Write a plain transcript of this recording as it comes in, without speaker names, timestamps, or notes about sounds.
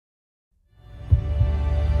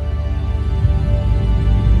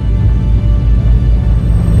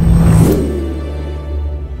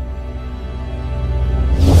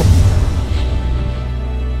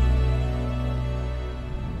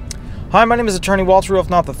Hi, my name is Attorney Walter Rudolph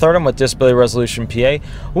Hnot III. I'm with Disability Resolution PA.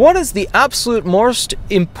 What is the absolute most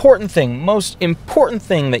important thing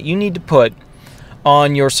that you need to put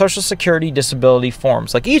on your Social Security disability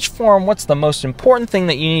forms? Like each form, what's the most important thing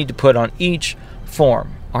that you need to put on each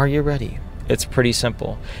form? Are you ready? It's pretty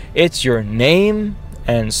simple. It's your name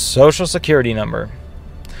and Social Security number.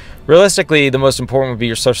 Realistically, the most important would be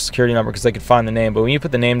your Social Security number because they could find the name. But when you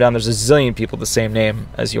put the name down, there's a zillion people with the same name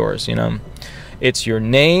as yours, you know. It's your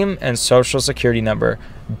name and Social Security number.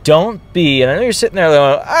 Don't be, and I know you're sitting there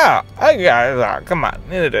going, come on,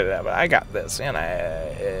 I got this,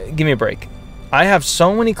 and give me a break. I have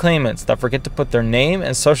so many claimants that forget to put their name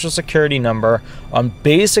and Social Security number on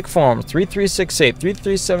basic forms, 3368,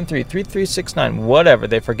 3373, 3369, whatever.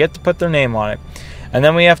 They forget to put their name on it. And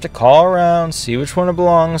then we have to call around, see which one it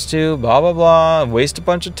belongs to, blah, blah, blah, waste a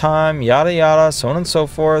bunch of time, yada, yada, so on and so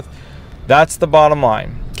forth. That's the bottom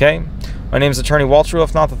line, okay? My name is Attorney Walter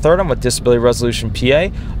Rudolph Hnot III. I'm with Disability Resolution PA.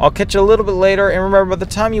 I'll catch you a little bit later. And remember, by the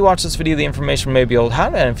time you watch this video, the information may be old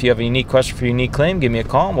hat. And if you have a unique question for your unique claim, give me a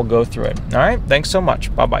call and we'll go through it. All right? Thanks so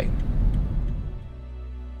much. Bye-bye.